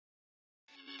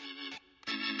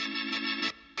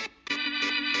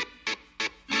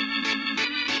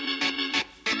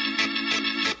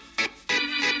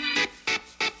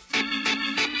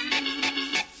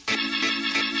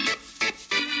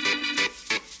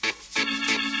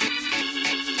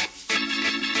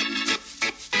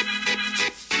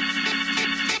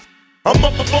I'm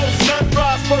up before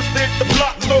sunrise, first hit the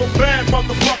block, little bad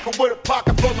motherfucker with a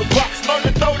pocket full of rocks. Learn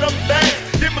to throw them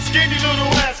down, get my skinny little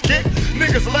ass kicked.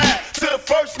 Niggas laugh till the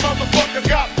first motherfucker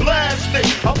got blasted.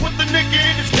 I put the nigga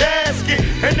in his casket,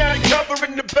 and now he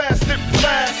covering the bastard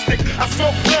plastic. I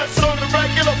smoke blunts on the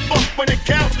regular, fuck when it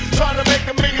counts. Try to make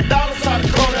 $1 million out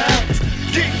of quarter ounce.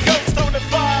 Get ghost on the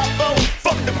 5-0,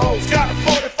 fuck them hoes. Got a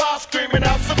 45 screaming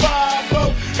out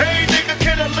survival. Hey nigga,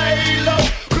 can I lay low?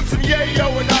 Cook some yayo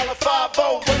and all a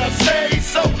 5-0 when I say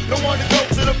so. Don't wanna go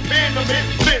to the pen, I'm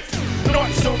hitting fists.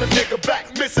 North's on the nigga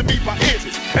back, missing me by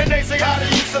inches. And they say, how do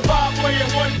you survive weighing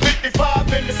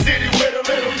 155 in the city where the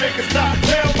little niggas die?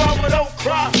 Tell mama don't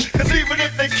cry, cause even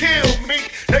if they kill me,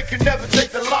 they can never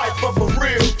take the life of a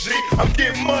real G. I'm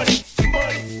getting money,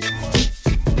 money, money.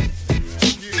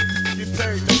 Yeah, get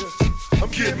paid, nigga. I'm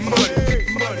getting money,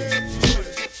 money,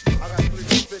 money. I got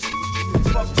 350.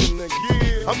 Fuck them nigga.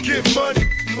 Yeah, I'm getting money,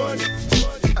 money,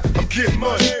 money. I'm getting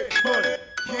money, money.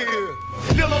 Yeah.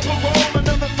 Still on parole and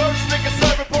I'm the first nigga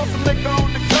serving. Pour some liquor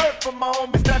on the curb for my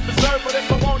homies that deserve it.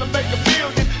 If I wanna make $1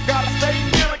 billion, gotta stay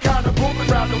feeling kinda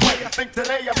moving around the way. I think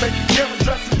today I make a killing,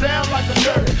 dressing down like a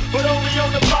dirt, but only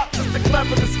on the block just to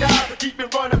clever the skies to keep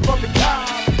it running from the guys.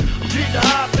 I'm getting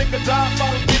high, think of die, I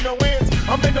don't get no ends.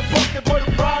 I'm in the bucket, but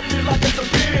I'm riding like it's a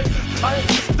biz. I ain't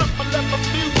just stuck, I left my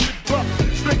music drop.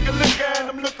 Drinking liquor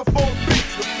and I'm looking for a bitch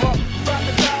to fuck.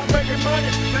 Rapping down, making money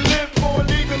to live more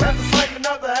legal. Have to slang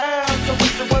another house. I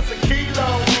wish it was a kilo.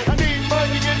 I need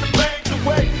money in the bank to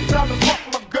wait. Time to fuck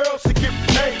my girl, she get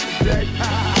paid today.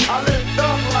 I live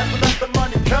dumb life, but let the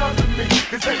money come to me.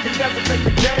 Cause they can never take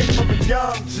a game from a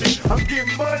young G. I'm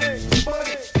getting money,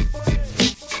 money,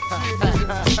 money.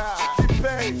 Get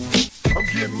paid. I'm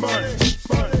getting money,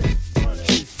 money, money.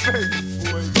 Get paid,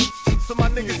 boy. So my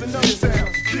niggas in other town,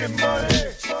 get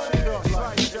money,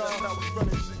 money.